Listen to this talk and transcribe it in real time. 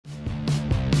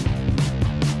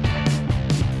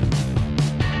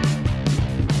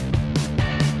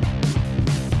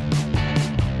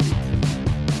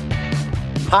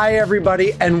Hi,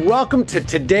 everybody, and welcome to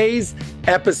today's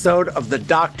episode of the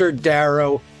Dr.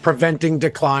 Darrow Preventing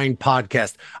Decline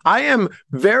podcast. I am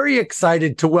very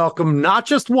excited to welcome not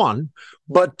just one,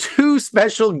 but two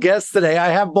special guests today. I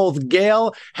have both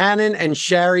Gael Hannan and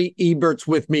Shari Eberts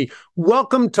with me.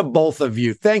 Welcome to both of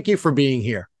you. Thank you for being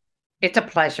here. It's a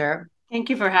pleasure. Thank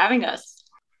you for having us.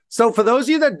 So for those of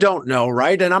you that don't know,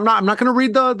 right, and I'm not going to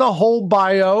read the whole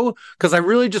bio because I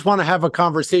really just want to have a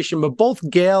conversation, but both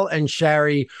Gael and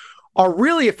Shari are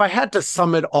really, if I had to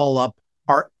sum it all up,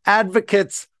 are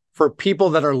advocates for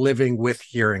people that are living with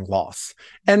hearing loss.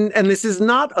 And this is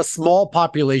not a small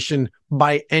population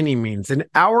by any means. In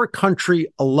our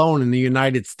country alone, in the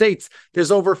United States,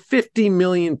 there's over 50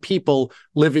 million people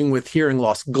living with hearing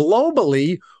loss.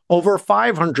 Globally, over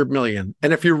 500 million.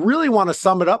 And if you really want to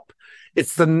sum it up,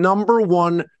 it's the number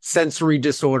one sensory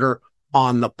disorder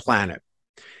on the planet.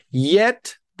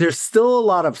 Yet, there's still a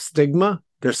lot of stigma.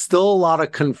 There's still a lot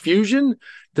of confusion.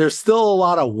 There's still a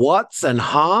lot of what's and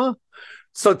huh.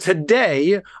 So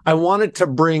today, I wanted to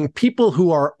bring people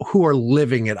who are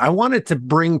living it. I wanted to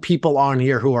bring people on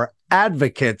here who are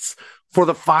advocates for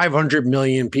the 500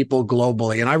 million people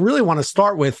globally. And I really want to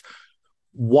start with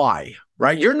why,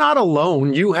 right? You're not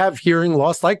alone. You have hearing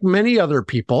loss like many other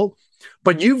people,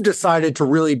 but you've decided to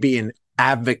really be an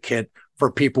advocate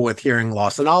for people with hearing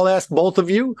loss. And I'll ask both of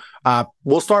you,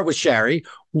 we'll start with Shari.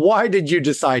 Why did you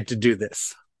decide to do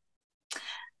this?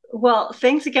 Well,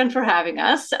 thanks again for having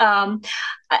us. I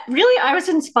was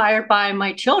inspired by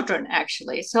my children,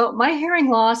 actually. So my hearing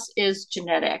loss is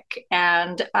genetic.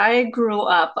 And I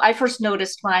first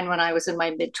noticed mine when I was in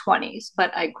my mid-20s,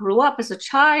 but I grew up as a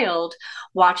child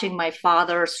watching my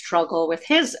father struggle with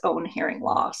his own hearing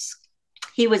loss.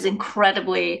 He was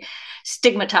incredibly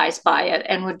stigmatized by it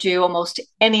and would do almost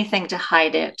anything to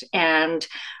hide it, and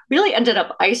really ended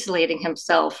up isolating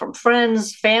himself from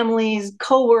friends, families,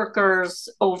 coworkers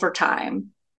over time.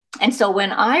 And so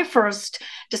when I first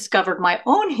discovered my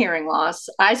own hearing loss,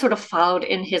 I sort of followed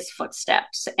in his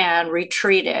footsteps and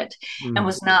retreated and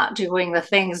was not doing the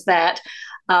things that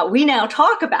we now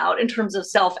talk about in terms of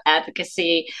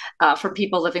self-advocacy for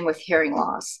people living with hearing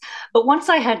loss. But once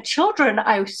I had children,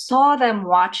 I saw them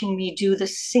watching me do the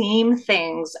same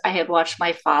things I had watched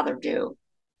my father do.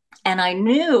 And I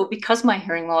knew, because my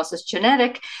hearing loss is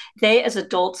genetic, they as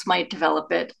adults might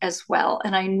develop it as well.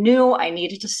 And I knew I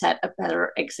needed to set a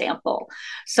better example.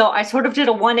 So I sort of did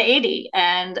a 180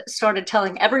 and started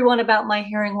telling everyone about my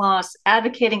hearing loss,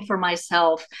 advocating for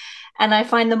myself. And I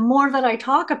find the more that I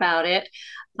talk about it,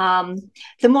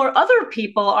 the more other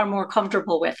people are more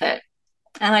comfortable with it.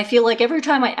 And I feel like every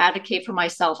time I advocate for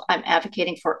myself, I'm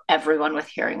advocating for everyone with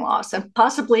hearing loss and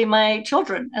possibly my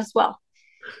children as well.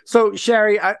 So,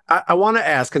 Shari, I want to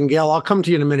ask, and Gael, I'll come to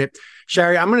you in a minute.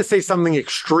 Shari, I'm going to say something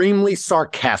extremely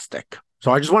sarcastic.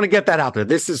 So I just want to get that out there.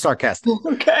 This is sarcastic.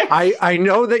 Okay. I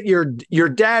know that your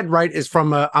dad, right, is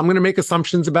from I'm going to make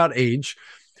assumptions about age.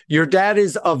 Your dad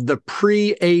is of the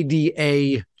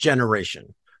pre-ADA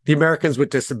generation, the Americans with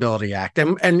Disability Act.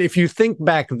 And if you think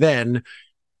back then,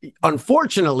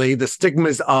 unfortunately, the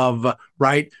stigmas of,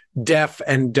 right, deaf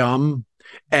and dumb,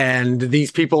 and these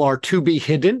people are to be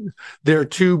hidden. They're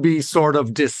to be sort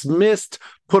of dismissed,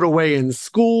 put away in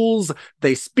schools.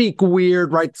 They speak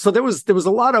weird, right? So there was a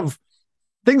lot of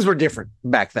things were different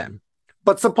back then.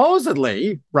 But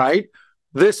supposedly, right,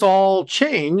 this all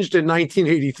changed in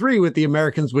 1983 with the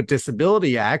Americans with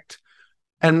Disability Act.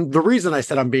 And the reason I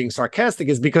said I'm being sarcastic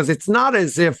is because it's not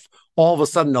as if all of a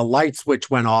sudden a light switch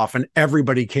went off and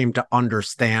everybody came to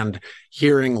understand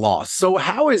hearing loss. So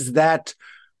how is that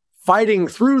fighting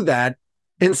through that,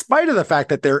 in spite of the fact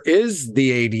that there is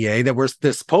the ADA, that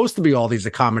there's supposed to be all these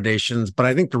accommodations, but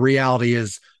I think the reality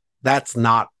is that's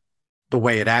not the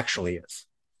way it actually is.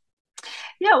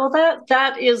 Yeah, well,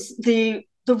 that is the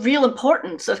real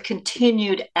importance of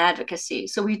continued advocacy.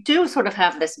 So we do sort of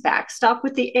have this backstop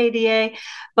with the ADA,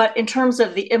 but in terms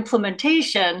of the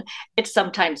implementation, it's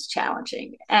sometimes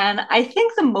challenging. And I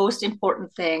think the most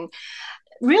important thing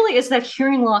really is that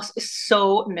hearing loss is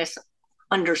so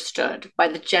misunderstood by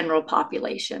the general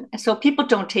population. And so people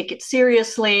don't take it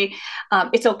seriously.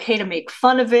 It's okay to make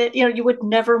fun of it. You know, you would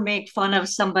never make fun of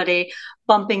somebody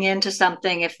bumping into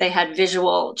something if they had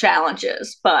visual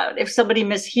challenges. But if somebody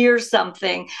mishears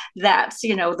something, that's,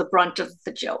 you know, the brunt of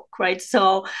the joke, right?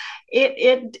 So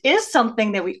it is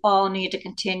something that we all need to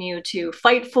continue to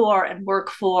fight for and work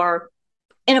for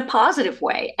in a positive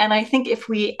way. And I think if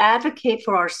we advocate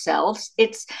for ourselves,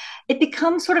 it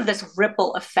becomes sort of this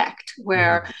ripple effect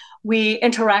where we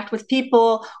interact with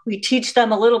people, we teach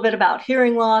them a little bit about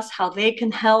hearing loss, how they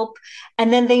can help,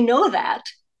 and then they know that.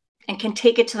 and can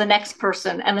take it to the next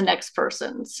person and the next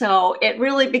person. So it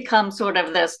really becomes sort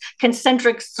of this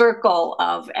concentric circle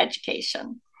of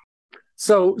education.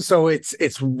 So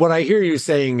it's what I hear you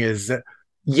saying is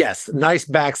yes, nice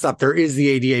backs up. There is the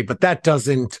ADA, but that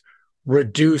doesn't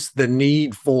reduce the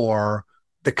need for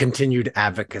the continued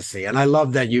advocacy. And I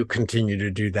love that you continue to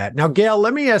do that. Now, Gail,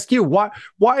 let me ask you, why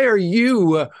are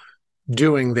you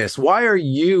doing this? Why are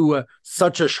you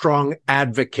such a strong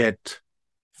advocate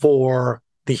for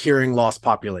the hearing loss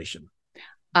population?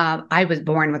 I was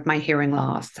born with my hearing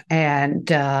loss,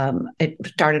 and it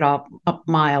started off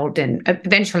mild and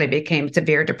eventually became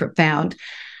severe to profound.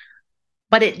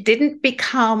 But it didn't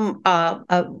become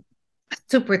a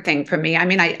super thing for me. I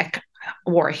mean, I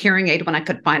wore a hearing aid when I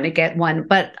could finally get one.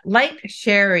 But like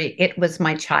Shari, it was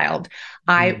my child.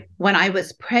 When I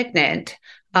was pregnant,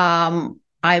 I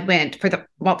went for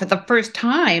the first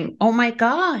time. Oh my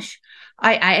gosh.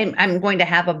 I'm going to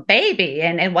have a baby,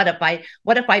 and what if I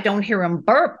don't hear him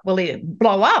burp? Will he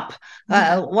blow up?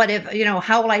 What if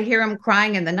how will I hear him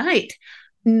crying in the night?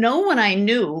 No one I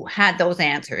knew had those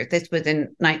answers. This was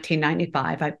in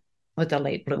 1995. I was a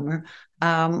late bloomer,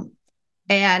 and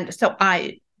so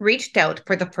I reached out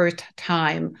for the first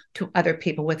time to other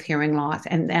people with hearing loss,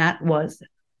 and that was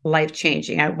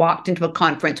life-changing. I walked into a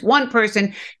conference, one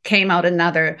person came out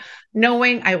another,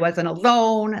 knowing I wasn't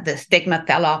alone. The stigma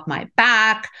fell off my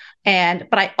back.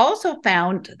 But I also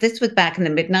found, this was back in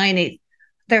the mid-90s,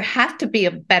 there has to be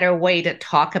a better way to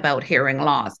talk about hearing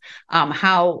loss. My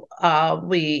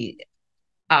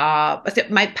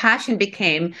passion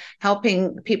became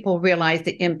helping people realize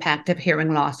the impact of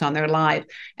hearing loss on their lives.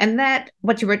 And that,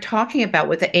 what you were talking about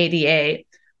with the ADA,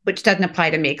 which doesn't apply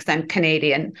to me because I'm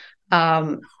Canadian,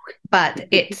 but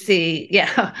it's the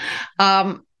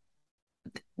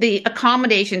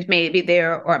accommodations may be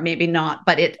there or maybe not,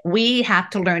 but we have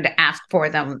to learn to ask for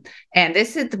them. And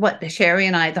this is what Shari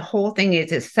and I, the whole thing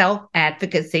is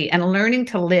self-advocacy and learning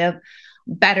to live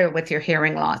better with your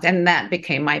hearing loss. And that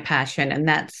became my passion. And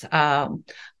that's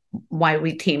why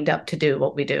we teamed up to do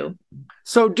what we do.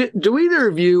 So do either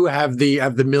of you have the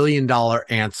 $1 million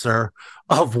answer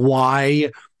of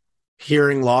why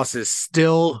hearing loss is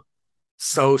still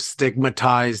so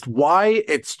stigmatized, why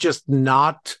it's just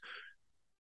not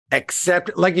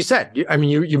accepted? Like you said, I mean,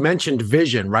 you mentioned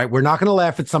vision, right? We're not going to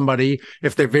laugh at somebody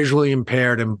if they're visually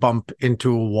impaired and bump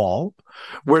into a wall.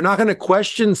 We're not going to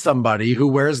question somebody who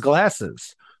wears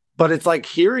glasses. But it's like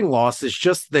hearing loss is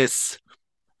just this,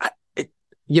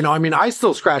 I mean, I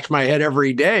still scratch my head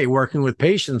every day working with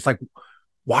patients. Like,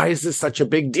 why is this such a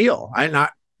big deal?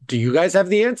 Do you guys have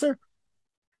the answer?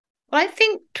 Well, I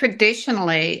think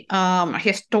traditionally,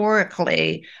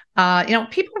 historically,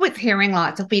 people with hearing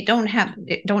loss, if we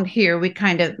don't hear, we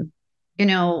kind of,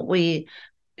 we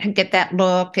get that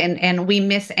look and we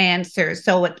miss answers.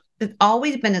 So it's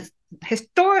always been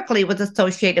historically was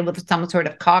associated with some sort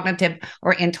of cognitive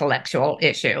or intellectual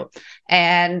issue.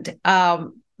 And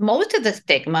most of the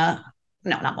stigma,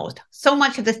 no, not most, so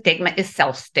much of the stigma is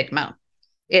self-stigma.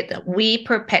 We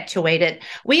perpetuate it.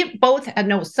 We both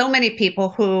know so many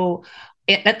people who,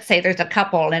 let's say there's a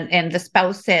couple and the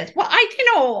spouse says, well,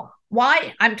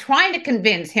 why I'm trying to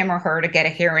convince him or her to get a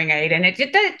hearing aid. And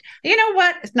you know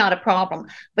what? It's not a problem.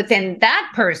 But then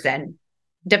that person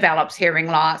develops hearing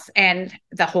loss and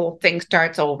the whole thing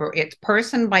starts over. It's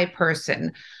person by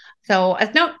person. So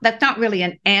that's not really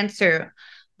an answer,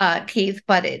 Keith,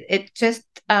 but it's just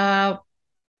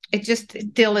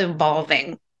still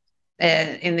evolving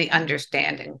in the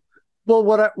understanding. Well,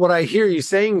 what I hear you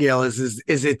saying, Gail, is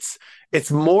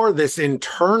it's more this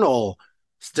internal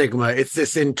stigma. It's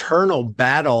this internal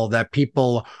battle that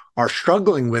people are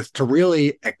struggling with to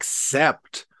really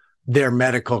accept their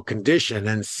medical condition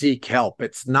and seek help.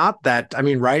 It's not that, I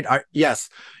mean, right? Yes,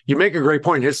 you make a great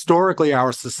point. Historically,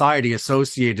 our society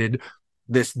associated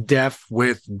this deaf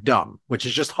with dumb, which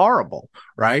is just horrible,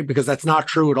 right? Because that's not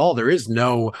true at all. There is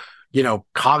no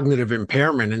cognitive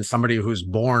impairment in somebody who's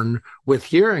born with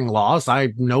hearing loss. I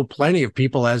know plenty of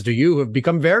people, as do you, who have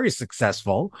become very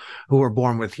successful who are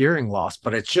born with hearing loss,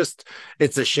 but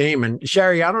it's a shame. And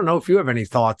Shari, I don't know if you have any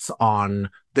thoughts on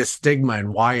this stigma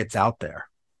and why it's out there.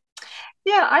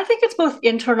 Yeah, I think it's both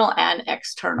internal and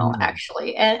external,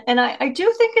 actually. And I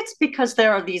do think it's because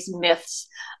there are these myths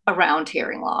around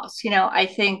hearing loss. I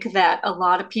think that a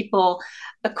lot of people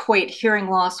equate hearing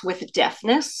loss with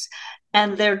deafness,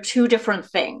 and they're two different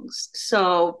things.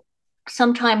 So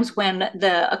sometimes when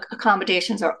the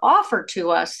accommodations are offered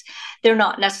to us, they're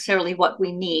not necessarily what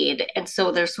we need. And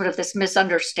so there's sort of this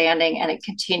misunderstanding and it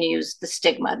continues the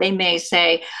stigma. They may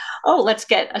say, oh, let's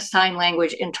get a sign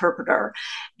language interpreter.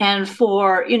 And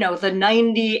for, the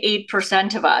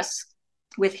 98% of us,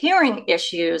 with hearing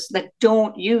issues that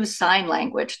don't use sign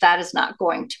language, that is not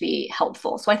going to be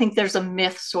helpful. So I think there's a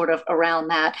myth sort of around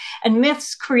that. And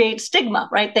myths create stigma,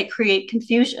 right? They create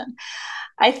confusion.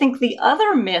 I think the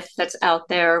other myth that's out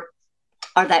there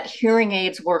are that hearing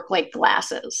aids work like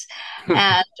glasses.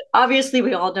 And obviously,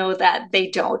 we all know that they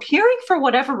don't. Hearing, for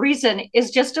whatever reason,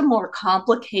 is just a more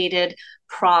complicated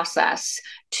process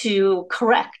to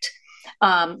correct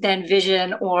than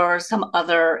vision or some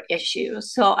other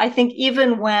issues. So I think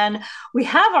even when we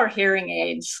have our hearing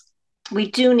aids, we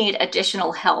do need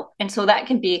additional help. And so that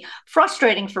can be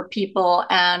frustrating for people,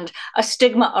 and a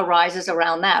stigma arises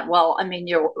around that. Well, I mean,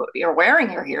 you're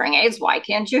wearing your hearing aids. Why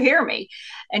can't you hear me?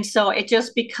 And so it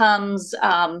just becomes,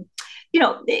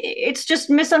 it's just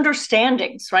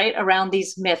misunderstandings, right, around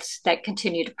these myths that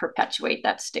continue to perpetuate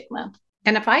that stigma.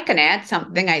 And if I can add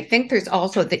something, I think there's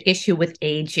also the issue with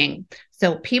aging.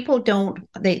 So people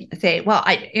they say, well,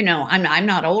 I'm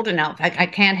not old enough. I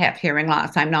can't have hearing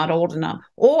loss. I'm not old enough.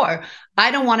 Or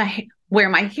I don't want to wear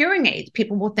my hearing aids.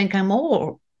 People will think I'm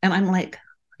old. And I'm like,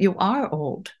 you are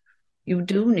old. You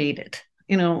do need it,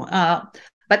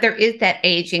 but there is that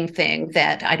aging thing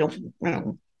that I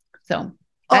don't, so.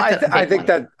 I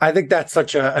think that's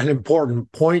such an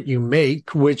important point you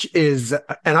make, which is,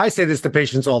 and I say this to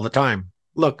patients all the time.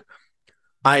 Look,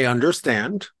 I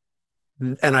understand,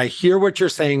 and I hear what you're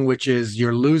saying, which is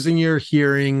you're losing your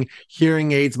hearing.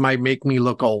 Hearing aids might make me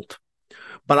look old.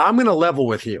 But I'm going to level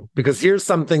with you, because here's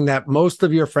something that most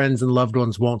of your friends and loved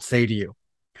ones won't say to you.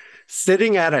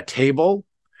 Sitting at a table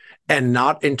and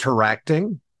not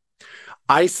interacting,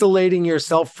 isolating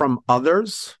yourself from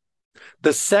others.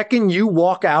 The second you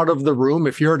walk out of the room,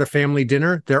 if you're at a family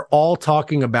dinner, they're all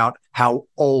talking about how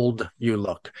old you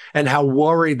look and how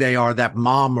worried they are that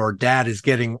mom or dad is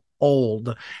getting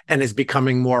old and is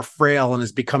becoming more frail and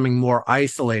is becoming more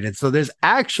isolated. So there's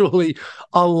actually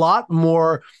a lot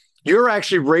more. You're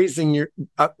actually raising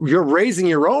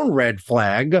your own red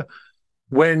flag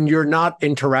when you're not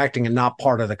interacting and not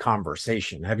part of the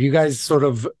conversation. Have you guys sort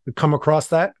of come across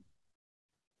that?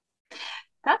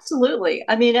 Absolutely.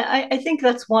 I mean, I think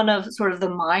that's one of sort of the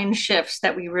mind shifts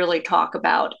that we really talk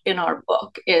about in our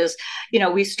book is,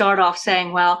 we start off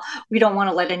saying, well, we don't want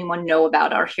to let anyone know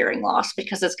about our hearing loss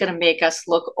because it's going to make us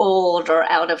look old or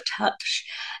out of touch.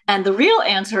 And the real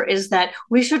answer is that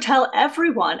we should tell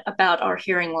everyone about our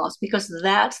hearing loss, because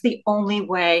that's the only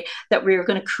way that we're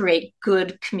going to create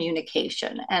good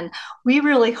communication. And we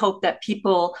really hope that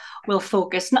people will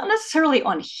focus not necessarily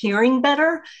on hearing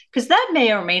better, because that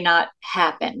may or may not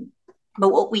happen. But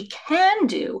what we can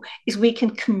do is we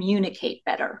can communicate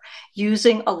better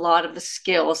using a lot of the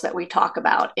skills that we talk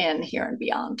about in Here and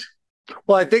Beyond.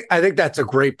 Well, I think that's a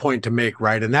great point to make,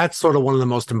 right? And that's sort of one of the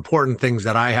most important things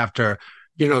that I have to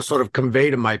sort of convey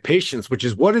to my patients, which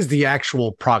is what is the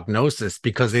actual prognosis?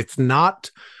 Because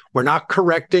we're not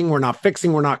correcting, we're not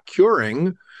fixing, we're not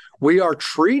curing. We are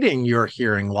treating your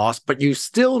hearing loss, but you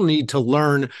still need to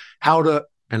learn how to,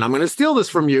 and I'm going to steal this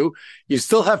from you, you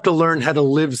still have to learn how to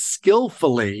live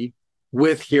skillfully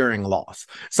with hearing loss.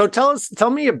 So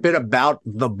tell me a bit about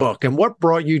the book and what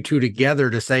brought you two together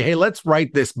to say, hey, let's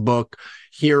write this book,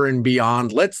 Here and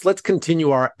Beyond. Let's continue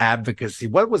our advocacy.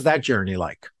 What was that journey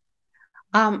like?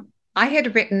 I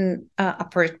had written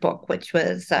a first book, which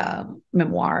was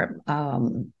memoir,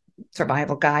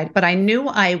 survival guide, but I knew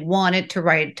I wanted to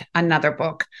write another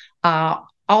book.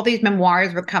 All these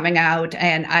memoirs were coming out,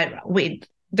 and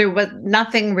there was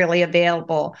nothing really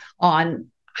available on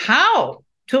how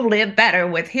to live better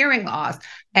with hearing loss.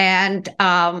 And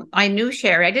I knew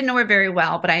Shari. I didn't know her very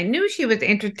well, but I knew she was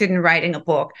interested in writing a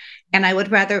book, and I would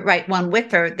rather write one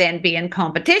with her than be in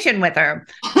competition with her.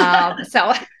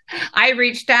 So I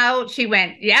reached out. She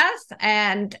went, yes.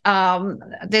 And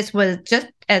this was just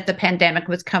as the pandemic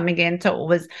was coming in. So it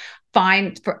was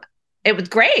fine. It was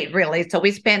great, really. So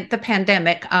we spent the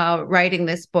pandemic writing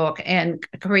this book and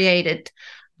created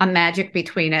a magic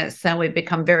between us. So we've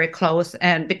become very close.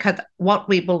 And because what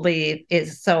we believe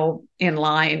is so in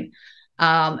line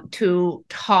to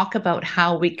talk about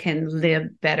how we can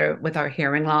live better with our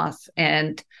hearing loss.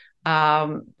 And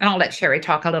I'll let Shari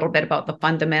talk a little bit about the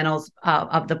fundamentals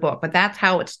of the book, but that's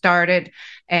how it started,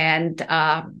 and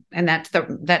that's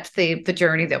the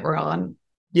journey that we're on.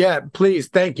 Yeah, please,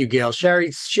 thank you, Gail.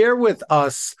 Shari, share with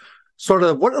us sort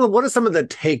of what are some of the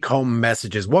take-home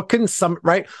messages? What can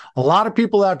right? A lot of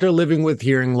people out there living with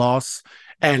hearing loss,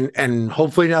 and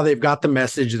hopefully now they've got the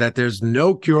message that there's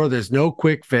no cure, there's no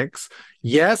quick fix.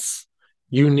 Yes,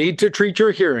 you need to treat your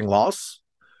hearing loss.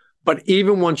 But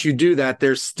even once you do that,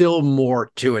 there's still more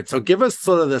to it. So give us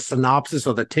sort of the synopsis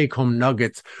or the take-home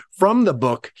nuggets from the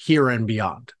book, Here and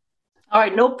Beyond. All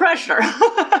right, no pressure.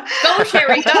 Go,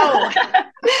 Shari, go.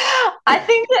 I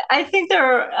think there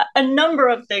are a number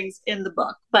of things in the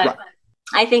book, but Right.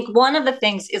 I think one of the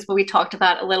things is what we talked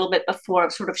about a little bit before,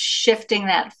 of sort of shifting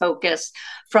that focus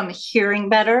from hearing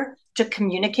better to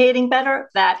communicating better.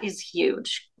 That is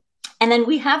huge. And then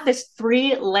we have this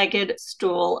three-legged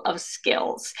stool of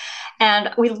skills.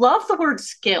 And we love the word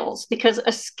skills because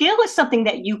a skill is something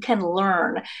that you can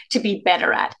learn to be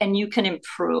better at and you can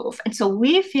improve. And so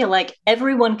we feel like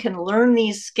everyone can learn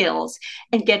these skills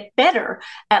and get better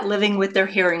at living with their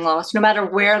hearing loss, no matter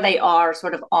where they are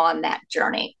sort of on that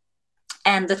journey.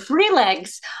 And the three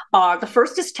legs are, the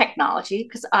first is technology,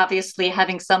 because obviously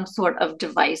having some sort of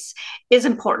device is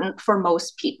important for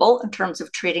most people in terms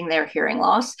of treating their hearing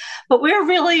loss. But we're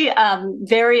really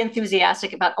very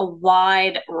enthusiastic about a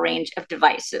wide range of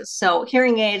devices. So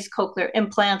hearing aids, cochlear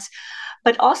implants,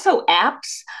 but also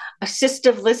apps,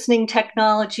 assistive listening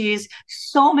technologies.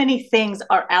 So many things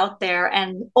are out there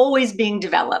and always being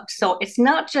developed. So it's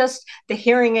not just the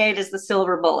hearing aid is the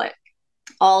silver bullet.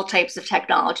 All types of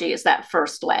technology is that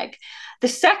first leg. The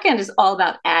second is all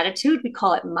about attitude. We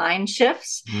call it mind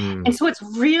shifts. And so it's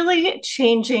really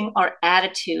changing our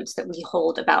attitudes that we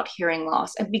hold about hearing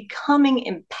loss and becoming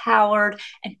empowered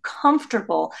and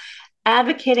comfortable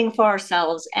advocating for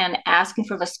ourselves and asking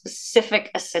for the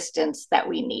specific assistance that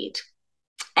we need.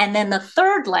 And then the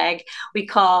third leg we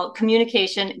call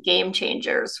communication game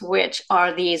changers, which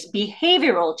are these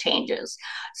behavioral changes.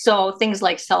 So things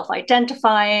like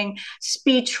self-identifying,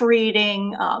 speech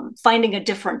reading, finding a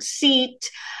different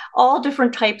seat, all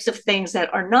different types of things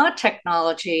that are not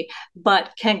technology,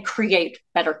 but can create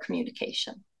better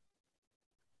communication.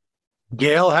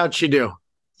 Gail, how'd she do?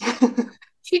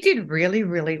 She did really,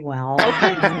 really well.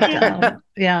 Okay. And,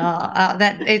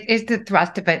 that is the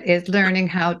thrust of it, is learning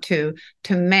how to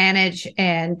manage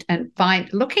and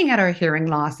find, looking at our hearing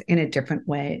loss in a different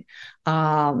way,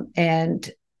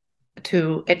 and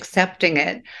to accepting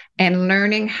it and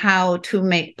learning how to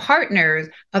make partners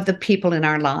of the people in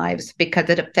our lives, because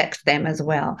it affects them as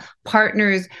well.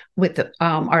 Partners with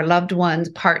our loved ones,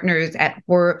 partners at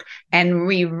work. And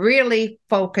we really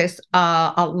focus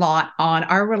a lot on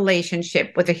our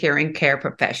relationship with a hearing care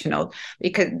professional,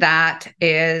 because that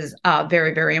is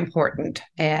very, very important.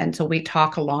 And so we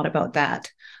talk a lot about that.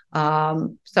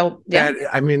 So yeah.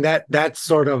 That's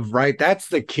sort of right. That's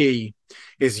the key,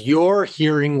 is your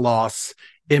hearing loss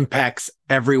impacts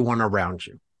everyone around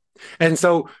you. And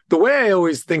so the way I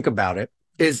always think about it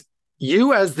is,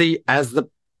 you as the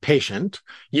patient,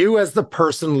 you as the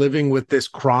person living with this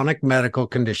chronic medical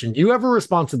condition, you have a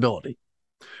responsibility.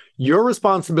 Your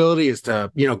responsibility is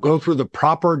to, go through the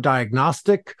proper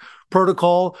diagnostic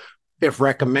protocol. If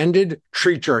recommended,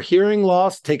 treat your hearing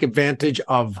loss, take advantage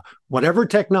of whatever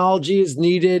technology is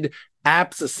needed,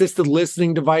 apps, assisted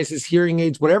listening devices, hearing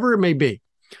aids, whatever it may be.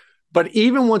 But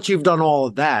even once you've done all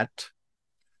of that,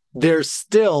 there's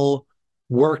still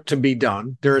work to be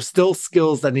done. There are still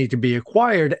skills that need to be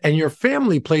acquired, and your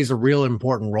family plays a real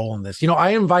important role in this. I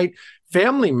invite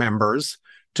family members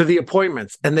to the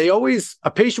appointments, and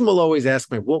a patient will always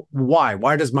ask me, well, why?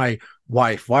 Why does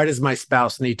my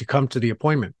spouse need to come to the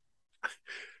appointment?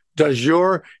 Does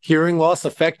your hearing loss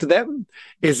affect them?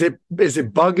 Is it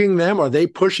bugging them? Are they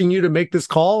pushing you to make this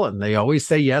call? And they always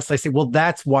say yes. I say, well,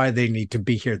 that's why they need to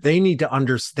be here. They need to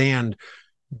understand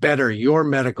better your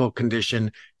medical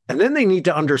condition. And then they need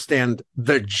to understand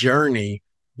the journey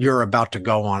you're about to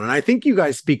go on. And I think you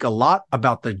guys speak a lot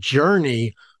about the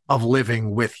journey of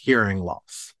living with hearing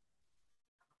loss.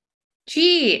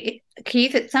 Gee,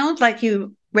 Keith, it sounds like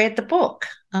you read the book.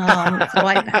 So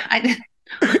I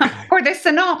or the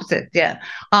synopsis, yeah,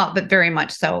 but very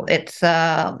much so. It's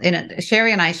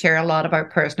Shari and I share a lot of our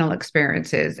personal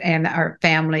experiences and our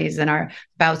families and our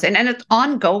spouse, and it's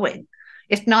ongoing.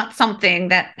 It's not something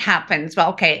that happens.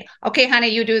 Well, okay, honey,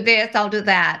 you do this, I'll do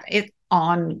that. It's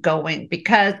ongoing,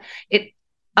 because it's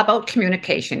about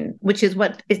communication, which is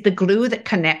what is the glue that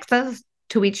connects us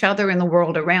to each other in the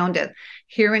world around us.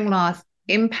 Hearing loss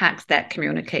impacts that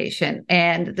communication,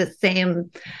 and the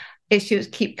same issues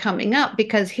keep coming up,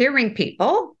 because hearing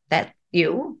people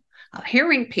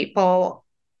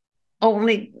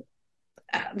only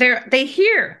they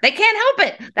hear, they can't help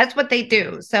it. That's what they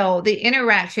do. So the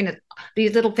interaction is,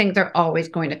 these little things are always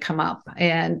going to come up,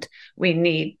 and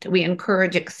we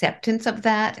encourage acceptance of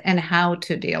that and how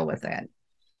to deal with it.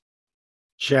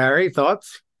 Shari,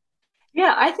 thoughts?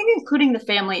 Yeah, I think including the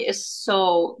family is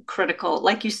so critical.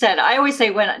 Like you said, I always say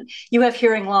when you have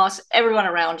hearing loss, everyone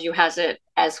around you has it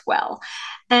as well.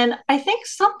 And I think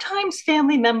sometimes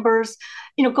family members,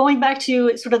 going back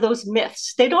to sort of those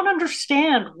myths, they don't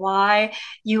understand why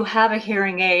you have a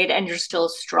hearing aid and you're still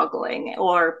struggling,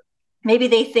 or maybe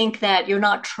they think that you're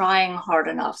not trying hard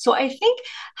enough. So I think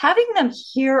having them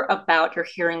hear about your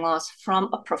hearing loss from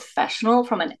a professional,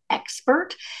 from an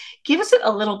expert, gives it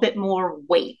a little bit more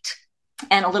weight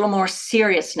and a little more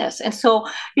seriousness. And so,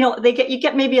 you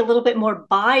get maybe a little bit more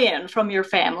buy-in from your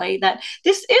family that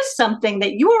this is something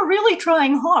that you are really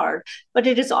trying hard, but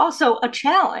it is also a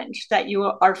challenge that you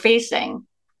are facing.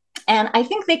 And I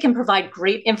think they can provide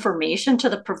great information to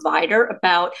the provider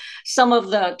about some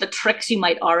of the tricks you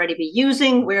might already be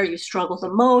using, where you struggle the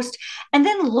most, and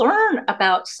then learn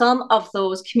about some of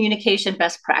those communication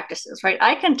best practices, right?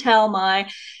 I can tell my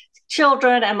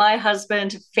children and my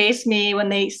husband face me when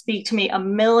they speak to me a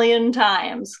million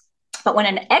times. But when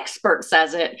an expert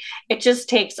says it, it just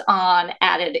takes on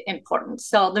added importance.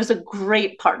 So there's a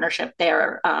great partnership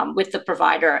there with the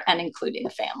provider and including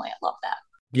the family. I love that.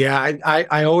 Yeah,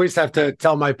 I always have to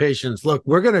tell my patients, look,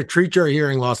 we're going to treat your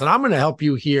hearing loss and I'm going to help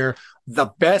you hear the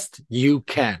best you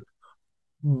can.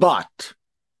 But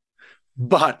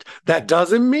that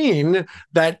doesn't mean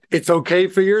that it's okay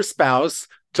for your spouse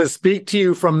to speak to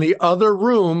you from the other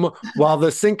room while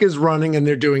the sink is running and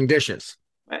they're doing dishes.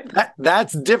 Right.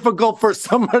 That's difficult for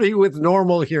somebody with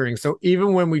normal hearing. So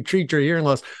even when we treat your hearing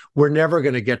loss, we're never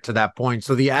going to get to that point.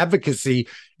 So the advocacy,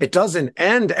 it doesn't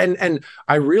end. And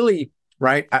I really,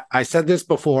 right, I said this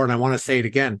before and I want to say it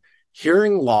again.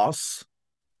 Hearing loss,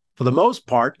 for the most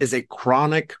part, is a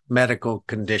chronic medical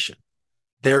condition.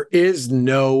 There is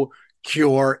no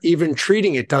cure. Even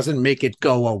treating it doesn't make it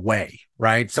go away.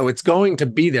 Right. So it's going to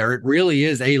be there. It really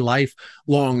is a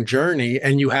lifelong journey.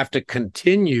 And you have to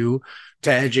continue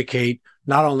to educate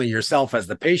not only yourself as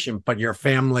the patient, but your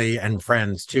family and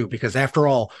friends too. Because after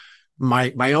all,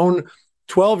 my own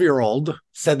 12-year-old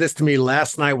said this to me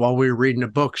last night while we were reading a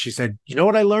book. She said, you know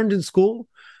what I learned in school?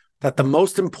 That the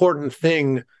most important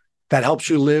thing that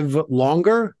helps you live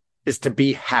longer is to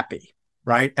be happy.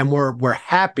 Right. And we're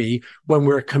happy when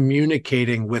we're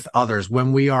communicating with others,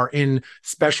 when we are in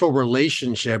special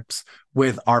relationships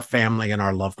with our family and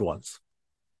our loved ones.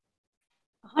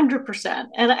 100%.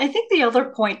 And I think the other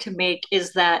point to make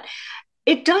is that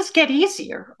it does get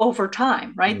easier over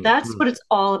time, right? Mm-hmm. That's what it's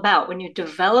all about. When you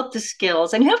develop the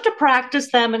skills and you have to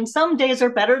practice them, and some days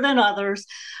are better than others,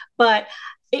 but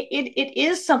it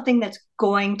is something that's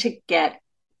going to get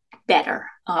better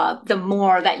the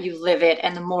more that you live it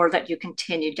and the more that you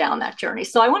continue down that journey.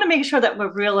 So I want to make sure that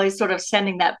we're really sort of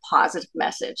sending that positive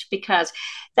message, because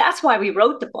that's why we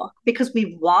wrote the book, because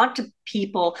we want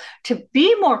people to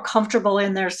be more comfortable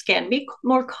in their skin, be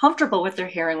more comfortable with their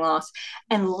hearing loss,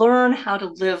 and learn how to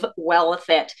live well with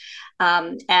it.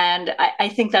 And I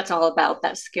think that's all about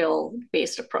that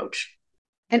skill-based approach.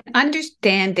 And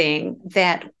understanding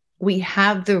that we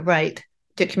have the right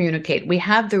to communicate. We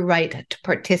have the right to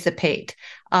participate.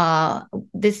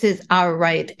 This is our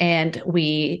right, and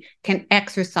we can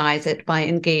exercise it by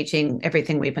engaging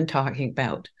everything we've been talking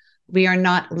about. We are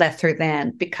not lesser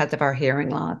than because of our hearing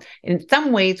loss. In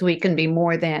some ways, we can be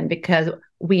more than, because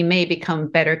we may become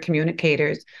better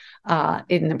communicators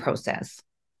in the process.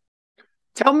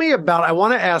 Tell me about, I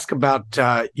want to ask about,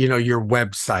 your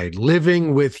website,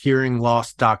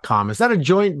 livingwithhearingloss.com. Is that a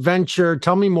joint venture?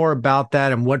 Tell me more about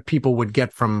that and what people would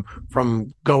get from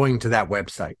going to that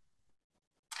website.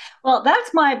 Well,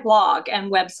 that's my blog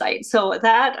and website. So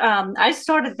that I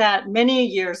started that many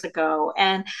years ago,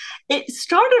 and it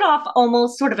started off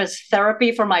almost sort of as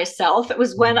therapy for myself. It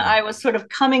was when I was sort of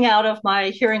coming out of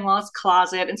my hearing loss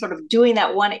closet and sort of doing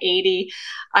that 180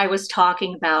 I was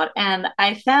talking about. And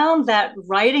I found that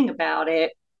writing about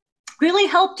it really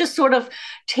helped to sort of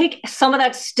take some of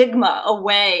that stigma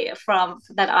away from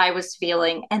that I was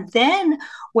feeling. And then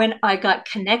when I got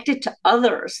connected to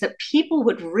others, that people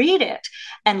would read it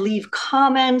and leave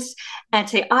comments and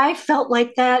say, I felt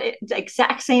like that, the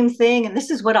exact same thing, and this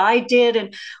is what I did.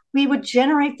 And we would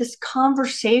generate this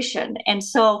conversation. And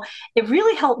so it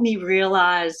really helped me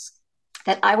realize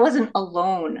that I wasn't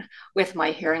alone with my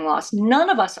hearing loss.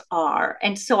 None of us are.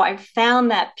 And so I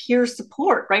found that peer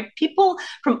support, right? People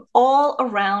from all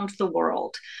around the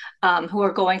world who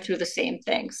are going through the same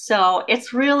thing. So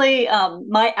it's really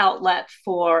my outlet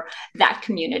for that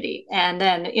community. And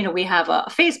then, we have a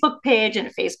Facebook page and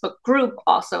a Facebook group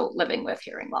also living with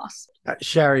hearing loss.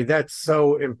 Shari, that's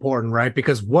so important, right?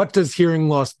 Because what does hearing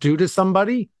loss do to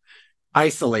somebody?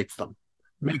 Isolates them,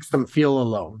 makes them feel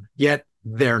alone. Yet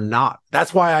they're not.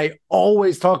 That's why I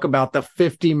always talk about the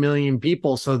 50 million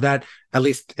people, so that, at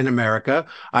least in America,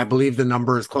 I believe the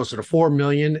number is closer to 4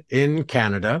 million in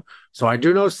Canada. So I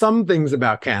do know some things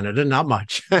about Canada, not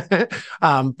much.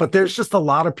 But there's just a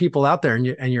lot of people out there,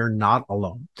 and you're not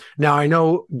alone. Now, I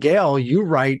know, Gail, you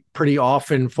write pretty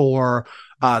often for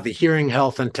the Hearing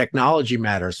Health and Technology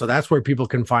Matters. So that's where people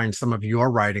can find some of your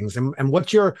writings. And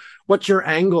what's your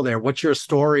angle there? What's your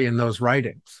story in those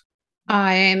writings?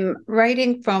 I'm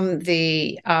writing from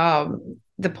the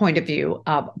point of view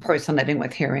of a person living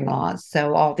with hearing loss.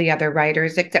 So all the other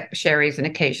writers, except Shari's an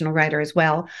occasional writer as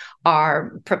well,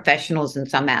 are professionals in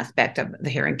some aspect of the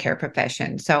hearing care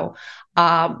profession. So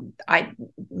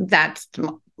that's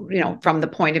from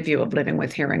the point of view of living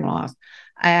with hearing loss.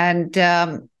 And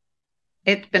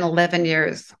it's been 11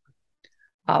 years,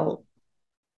 12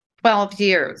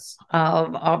 years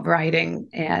of writing.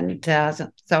 And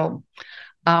so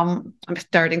I'm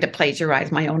starting to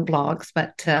plagiarize my own blogs,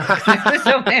 but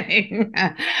so many.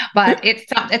 But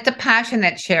it's a passion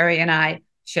that Shari and I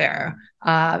share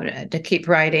to keep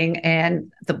writing,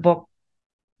 and the book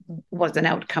was an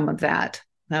outcome of that.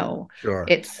 So sure.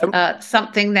 It's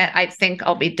something that I think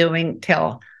I'll be doing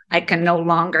till I can no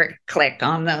longer click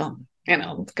on the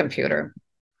computer.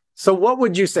 So what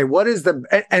would you say? What is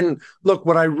and look,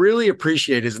 what I really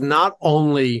appreciate is not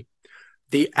only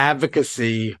the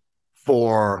advocacy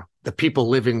for the people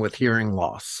living with hearing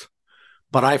loss,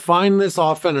 but I find this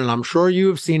often, and I'm sure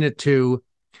you've seen it too,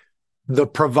 the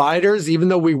providers, even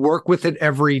though we work with it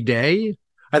every day,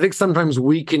 I think sometimes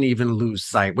we can even lose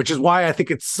sight, which is why I think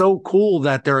it's so cool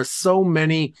that there are so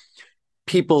many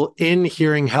people in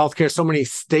hearing healthcare, so many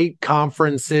state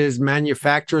conferences,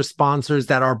 manufacturer sponsors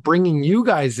that are bringing you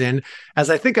guys in as,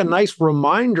 I think, a nice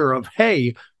reminder of,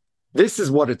 hey, this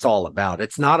is what it's all about.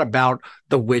 It's not about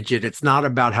the widget. It's not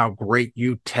about how great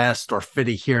you test or fit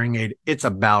a hearing aid. It's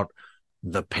about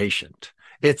the patient.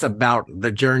 It's about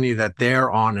the journey that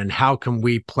they're on, and how can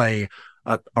we play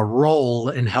a role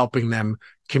in helping them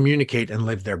communicate and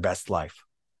live their best life.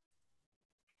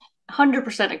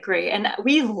 100% agree. And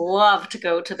we love to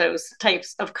go to those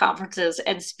types of conferences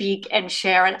and speak and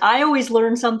share. And I always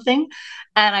learn something.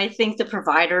 And I think the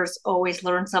providers always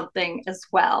learn something as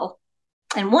well.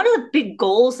 And one of the big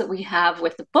goals that we have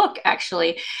with the book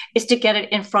actually is to get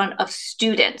it in front of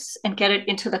students and get it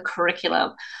into the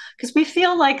curriculum. Because we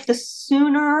feel like the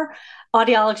sooner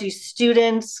audiology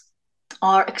students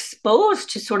are exposed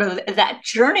to sort of that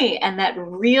journey and that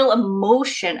real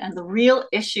emotion and the real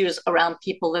issues around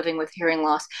people living with hearing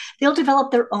loss, they'll develop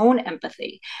their own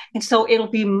empathy. And so it'll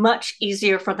be much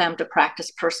easier for them to practice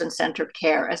person-centered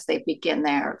care as they begin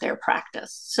their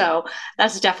practice. So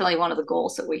that's definitely one of the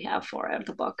goals that we have for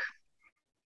the book.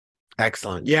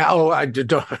 Excellent. Yeah. Oh, I could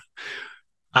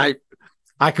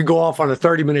go off on a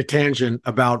 30-minute tangent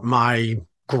about my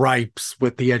gripes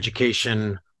with the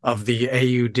education of the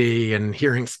AUD and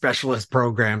hearing specialist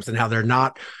programs, and how they're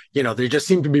not, they just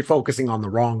seem to be focusing on the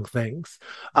wrong things.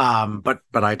 But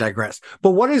I digress.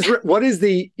 But what is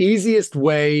the easiest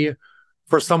way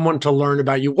for someone to learn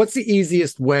about you? What's the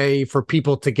easiest way for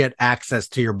people to get access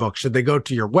to your book? Should they go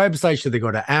to your website? Should they go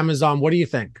to Amazon? What do you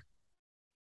think?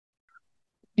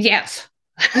 Yes.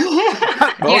 Okay,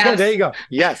 yes. There you go.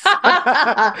 Yes. Go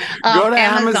to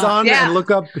Amazon and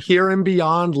look up Hear and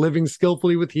Beyond, Living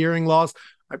Skillfully with Hearing Loss.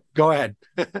 Go ahead.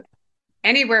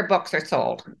 Anywhere books are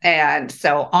sold. And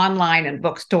so online and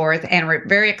bookstores. And we're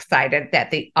very excited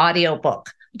that the audiobook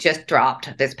just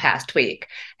dropped this past week.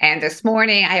 And this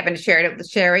morning, I haven't shared it with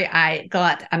Shari, I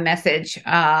got a message,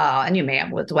 and you may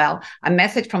have as well, a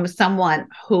message from someone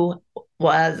who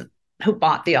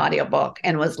bought the audiobook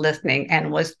and was listening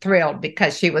and was thrilled,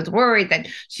 because she was worried that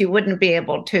she wouldn't be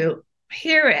able to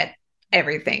hear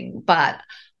everything, but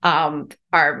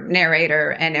our narrator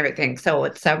and everything. So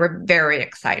we're very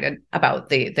excited about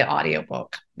the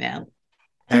audiobook. Yeah.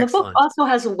 And the book also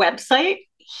has a website,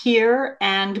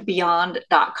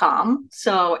 hearandbeyond.com.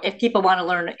 So if people want to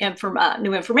learn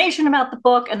new information about the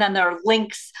book, and then there are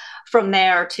links from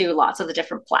there to lots of the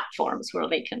different platforms where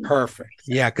they can. Perfect.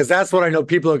 Yeah, because that's what I know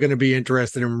people are going to be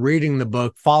interested in: reading the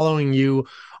book, following you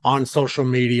on social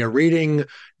media, reading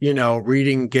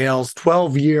Gail's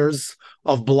 12 years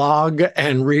of blog,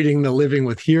 and reading the Living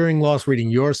with Hearing Loss,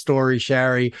 reading your story,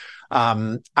 Shari.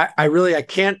 I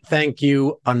can't thank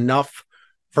you enough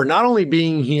for not only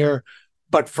being here,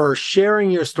 but for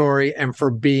sharing your story and for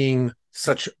being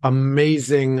such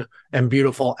amazing and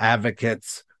beautiful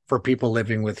advocates for people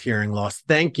living with hearing loss.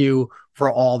 Thank you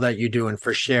for all that you do and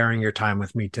for sharing your time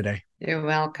with me today. You're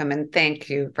welcome. And thank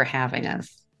you for having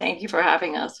us. Thank you for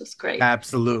having us. It was great.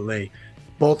 Absolutely.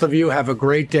 Both of you have a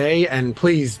great day, and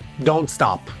please don't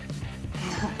stop.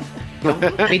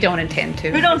 We don't intend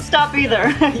to. We don't stop either.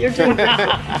 You're doing great.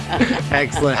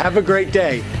 Excellent. Have a great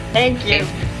day. Thank you.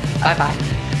 Bye-bye.